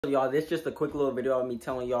Y'all, this is just a quick little video of me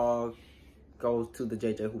telling y'all go to the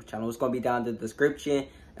JJ Hoops channel. It's gonna be down in the description.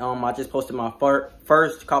 I just posted my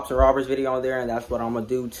first Cops and Robbers video on there, and that's what I'm gonna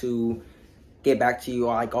do to get back to you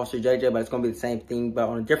like Officer JJ, but it's gonna be the same thing but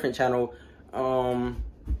on a different channel.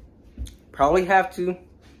 Probably have to.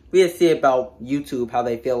 We'll see about YouTube how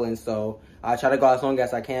they feeling, so I try to go as long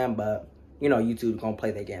as I can, but you know YouTube gonna play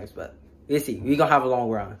their games, but we'll see. We gonna have a long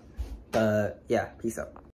run. But yeah, peace out.